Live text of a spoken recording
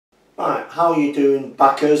Right, how are you doing,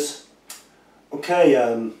 backers? Okay,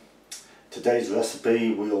 today's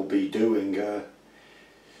recipe we'll be doing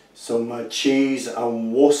some cheese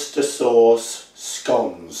and Worcestershire sauce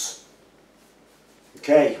scones.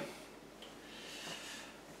 Okay.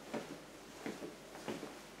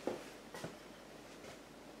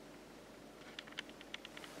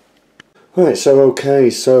 Right, so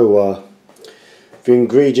the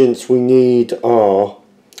ingredients we need are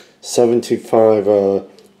 75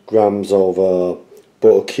 grams of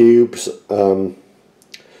butter cubes,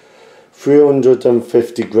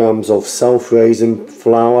 350 grams of self-raising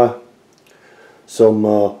flour, some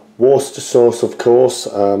Worcestershire sauce of course,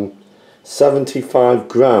 75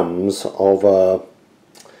 grams of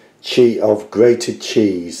grated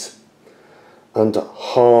cheese, and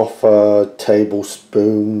half a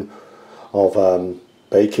tablespoon of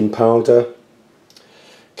baking powder.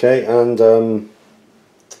 Okay, and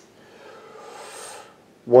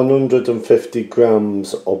 150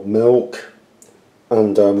 grams of milk,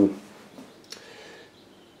 and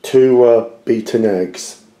 2 beaten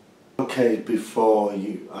eggs. Okay, before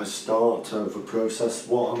I start the process,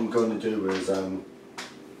 what I'm going to do is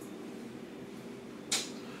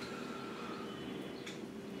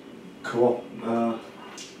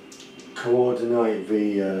coordinate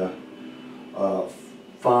the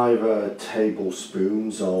 5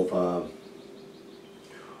 tablespoons of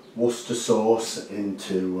Worcestershire sauce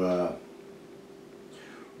into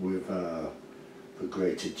with the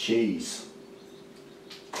grated cheese.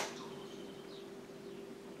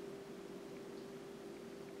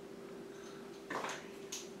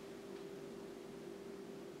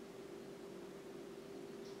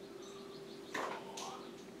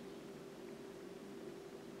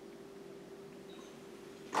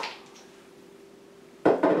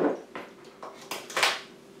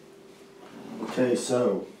 Okay,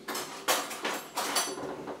 so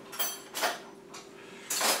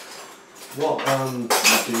what I'm going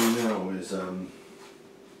to do now is I'm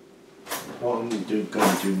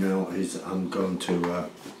going to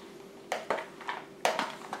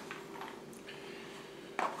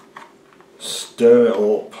stir it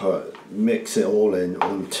up, mix it all in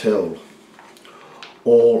until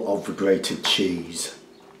all of the grated cheese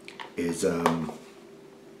is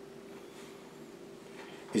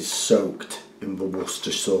soaked in the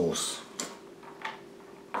Worcestershire sauce.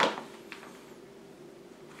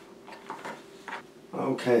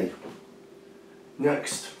 Okay,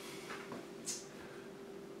 next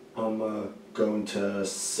I'm going to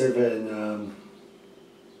sieve in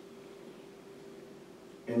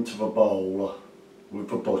into the bowl with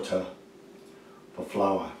the butter, the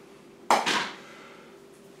flour.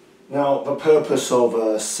 Now the purpose of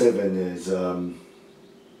sieving is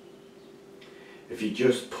if you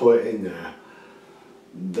just put it in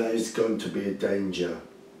there's going to be a danger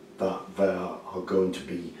that there are going to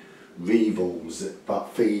be weevils that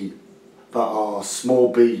are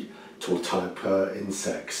small beetle type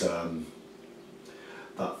insects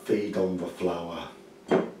that feed on the flour,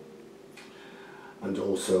 and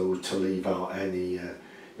also to leave out any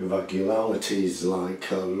irregularities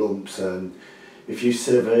like lumps. And if you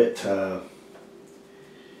sieve it,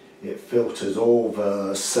 it filters all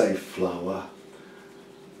the safe flour,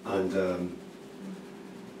 and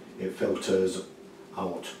it filters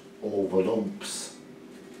out all the lumps.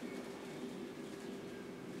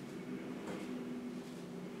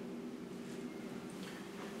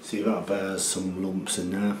 See that there's some lumps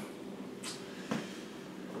in there.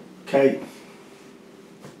 Okay.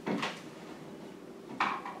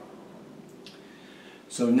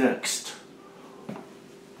 So next,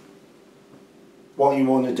 what you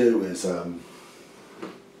want to do is of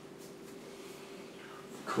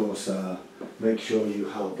course make sure you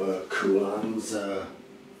have cool hands, otherwise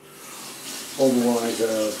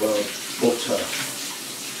the butter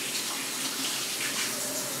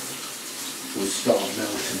will start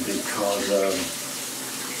melting, because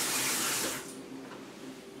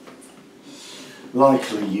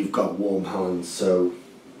likely you've got warm hands. So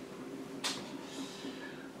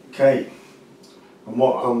okay, and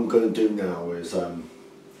what I'm going to do now is I'm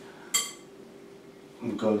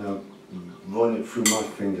going to run it through my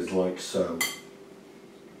fingers like so,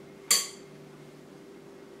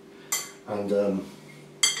 and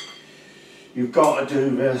you've got to do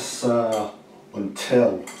this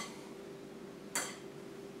until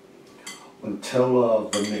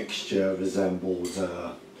the mixture resembles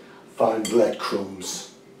fine breadcrumbs.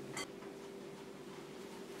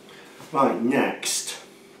 Right, next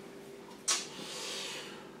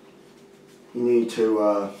you need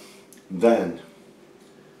to then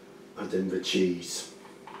add in the cheese.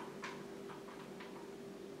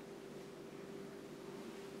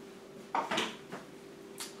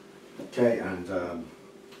 Okay, and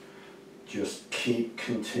just keep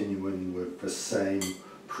continuing with the same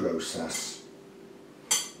process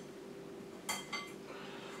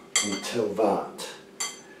until that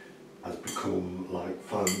has become like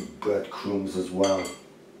Fann breadcrumbs as well.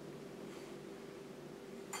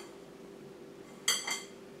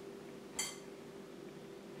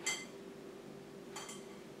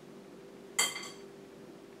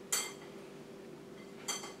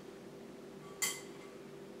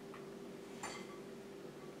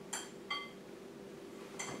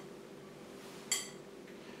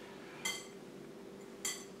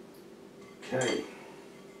 Okay.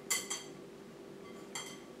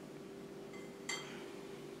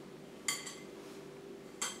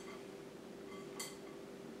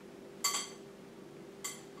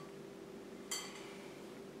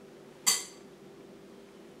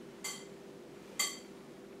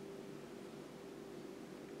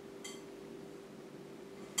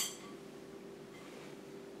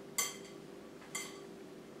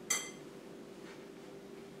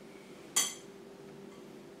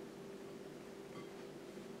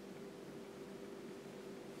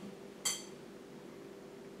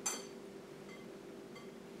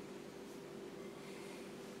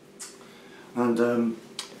 And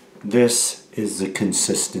this is the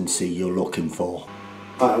consistency you're looking for.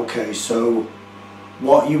 Okay, so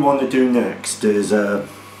what you want to do next is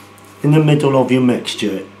in the middle of your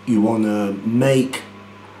mixture you want to make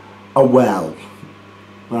a well,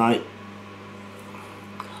 right,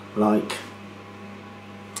 like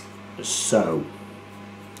so.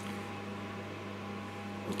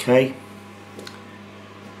 Okay,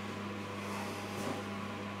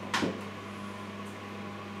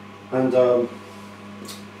 and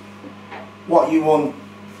what you want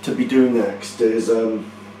to be doing next is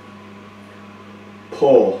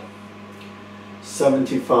pour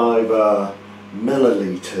 75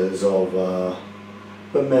 milliliters of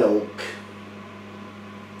the milk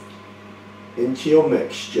into your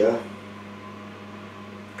mixture.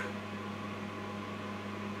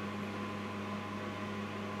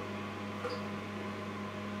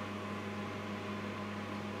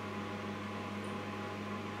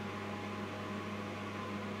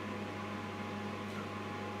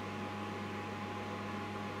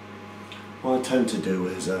 What I tend to do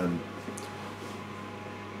is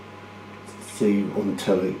see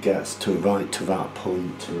until it gets to right to that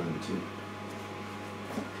point to empty.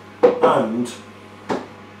 And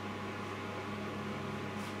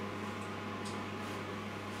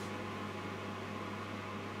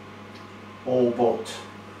all but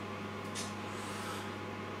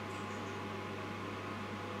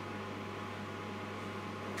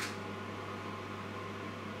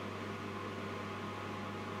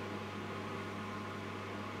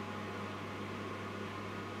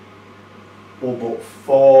all but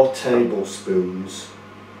 4 tablespoons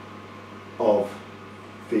of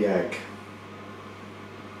the egg.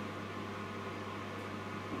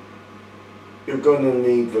 You're going to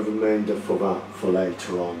need the remainder for that for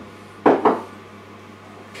later on.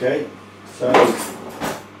 Okay, so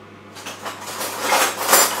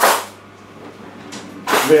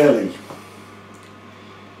really,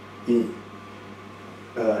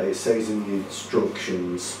 it says in the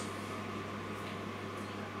instructions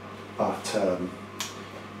that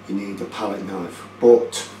you need a palette knife,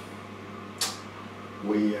 but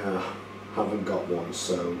we haven't got one,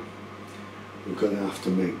 so we're going to have to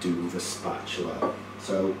make do with a spatula.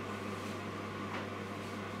 So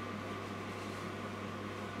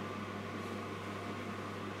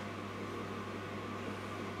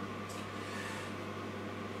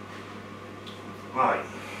right,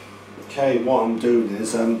 okay, what I'm doing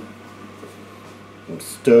is I'm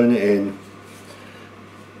stirring it in.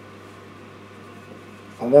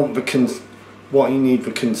 I want what you need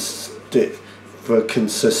for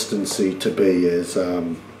consistency to be is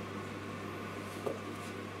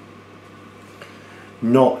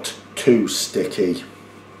not too sticky.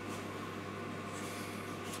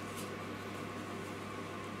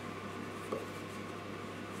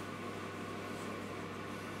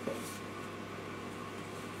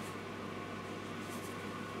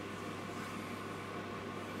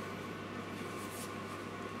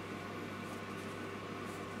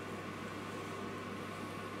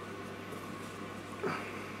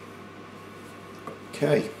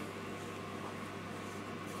 Okay.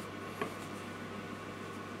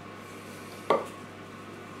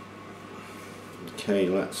 Okay,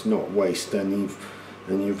 let's not waste any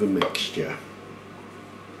of the mixture.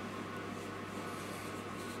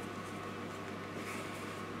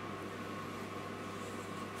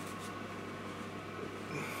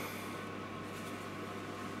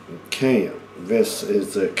 Okay, this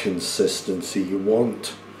is the consistency you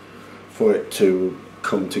want for it to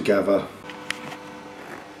come together.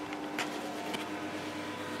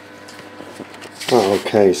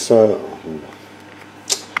 Okay, so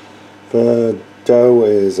the dough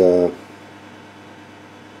is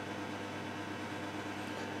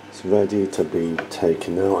it's ready to be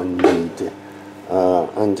taken out and kneaded,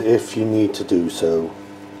 and if you need to do so,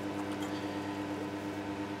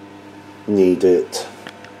 knead it.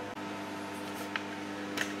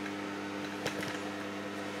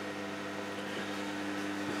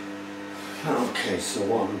 Okay, so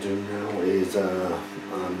what I'm doing now is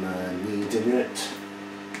I'm kneading it.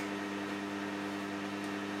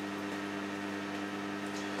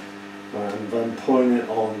 And then putting it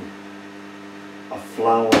on a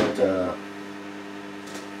floured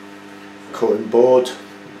cutting board,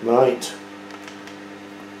 right?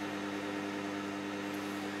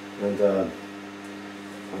 And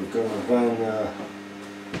I'm going to then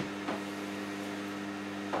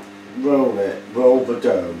roll the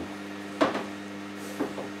dough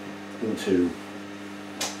into,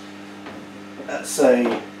 let's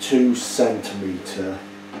say, 2 centimetre.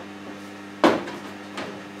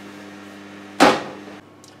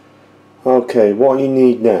 Okay, what you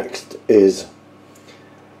need next is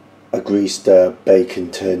a greased baking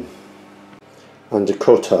tin and a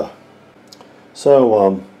cutter. So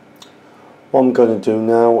what I'm going to do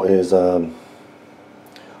now is the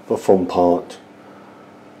fun part,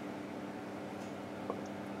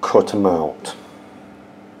 cut them out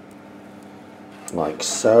like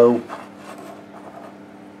so.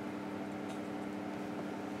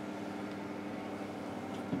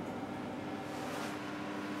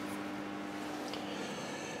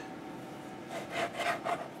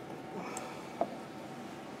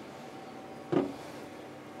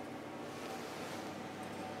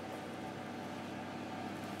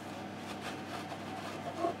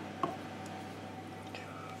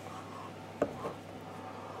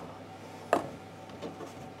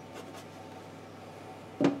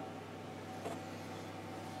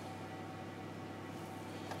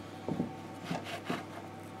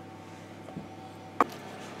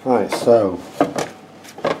 Right, so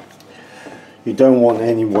you don't want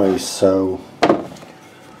any waste, so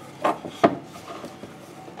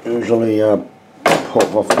usually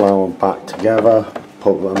put the flour back together,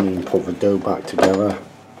 put the dough back together.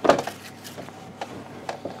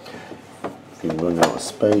 If you run out of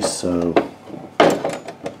space, so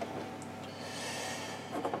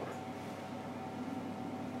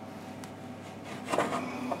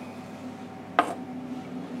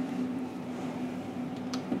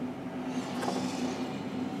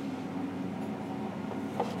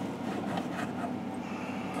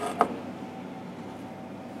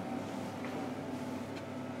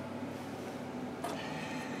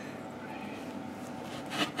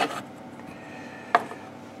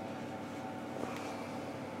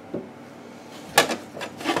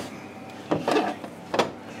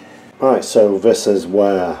right, so this is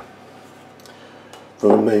where the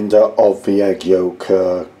remainder of the egg yolk,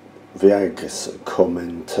 the eggs come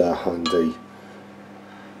into handy.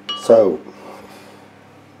 So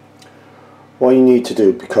what you need to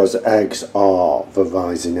do, because eggs are the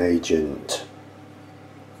rising agent,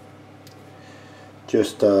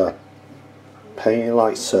 just paint it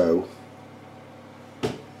like so.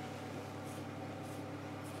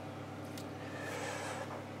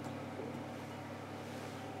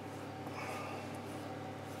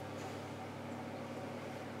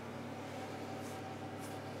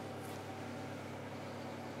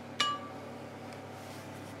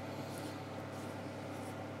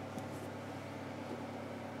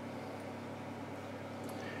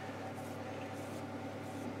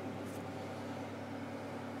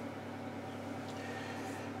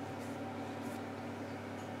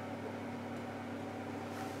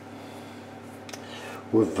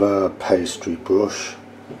 With a pastry brush.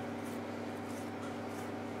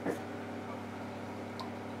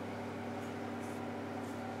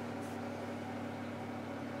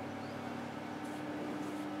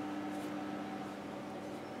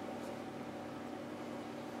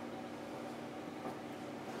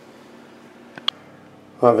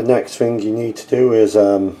 Right, the next thing you need to do is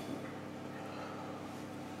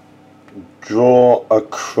draw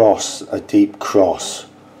a deep cross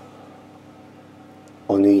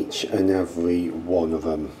on each and every one of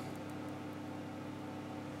them.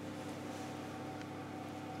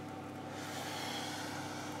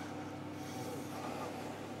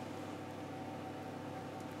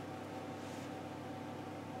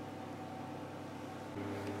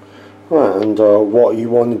 Right, and what you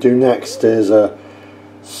want to do next is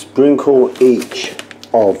sprinkle each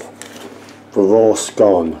of the raw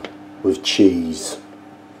scone with cheese.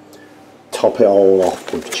 Top it all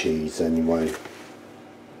off with cheese anyway.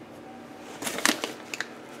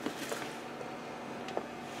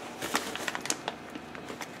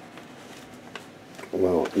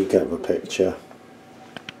 Well, you get the picture.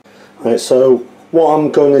 Right, so what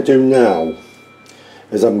I'm going to do now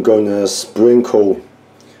is I'm going to sprinkle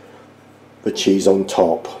the cheese on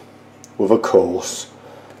top with, of course,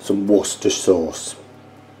 some Worcestershire sauce.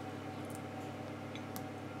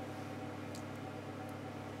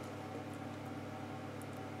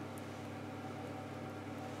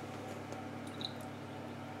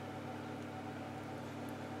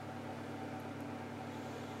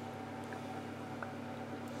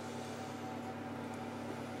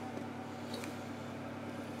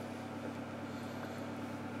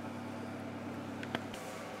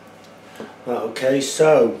 Okay,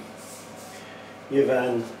 so you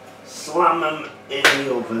then slam them in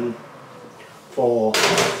the oven for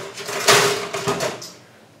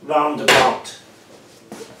round about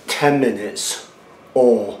 10 minutes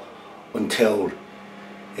or until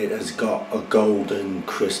it has got a golden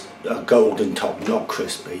top, not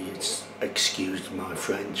crispy, it's, excuse my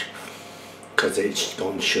French, because it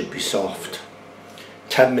should be soft.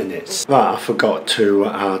 10 minutes. Right, I forgot to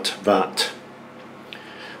add that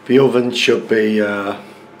the oven should be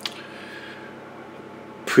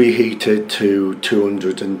preheated to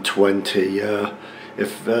 220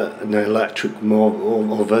 if an electric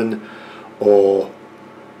oven, or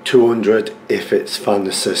 200 if it's fan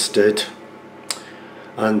assisted,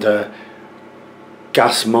 and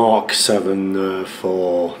gas mark 7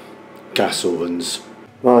 for gas ovens.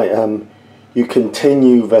 Right, you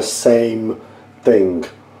continue the same thing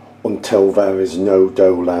until there is no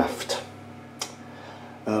dough left.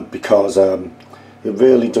 Because it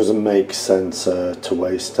really doesn't make sense to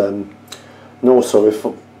waste them. And also, if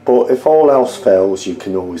all else fails, you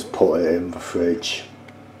can always put it in the fridge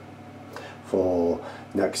for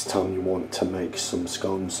next time you want to make some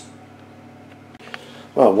scones.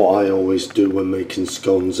 Well, what I always do when making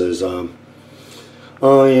scones is I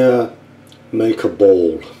make a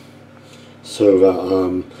ball so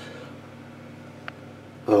that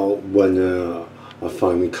when I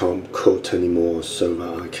finally can't cut anymore, so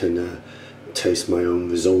that I can taste my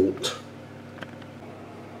own result.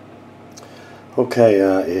 Okay,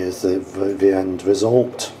 here's the end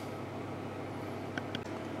result.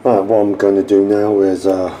 Right, what I'm going to do now is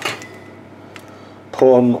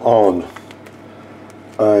put them on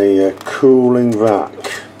a cooling rack.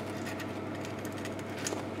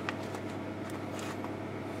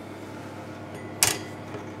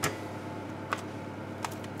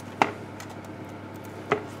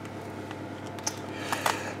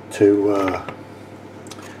 To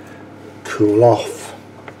cool off.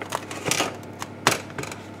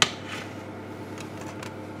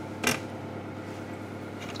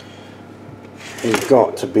 You've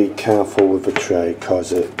got to be careful with the tray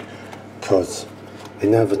because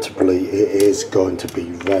inevitably it is going to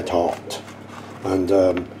be red hot, and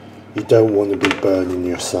you don't want to be burning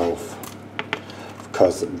yourself,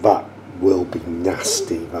 because that will be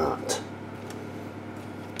nasty, that.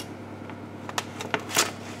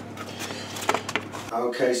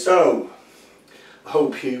 Okay, so I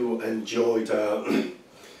hope you enjoyed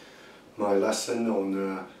my lesson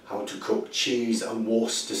on how to cook cheese and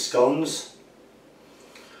Worcester scones.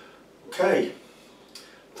 Okay,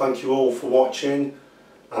 thank you all for watching,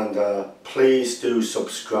 and please do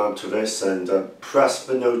subscribe to this and press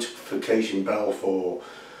the notification bell for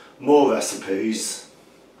more recipes,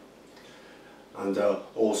 and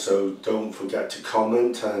also don't forget to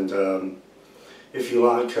comment, and if you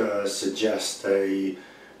like, suggest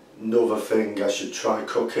another thing I should try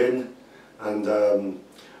cooking, and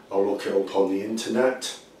I'll look it up on the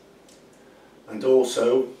internet. And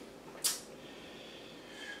also,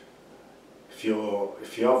 if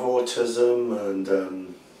you have autism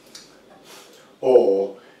and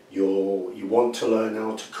or you want to learn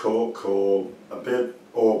how to cook, or a bit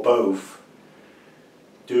or both,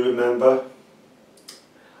 do remember,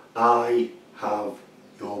 I have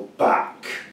your back.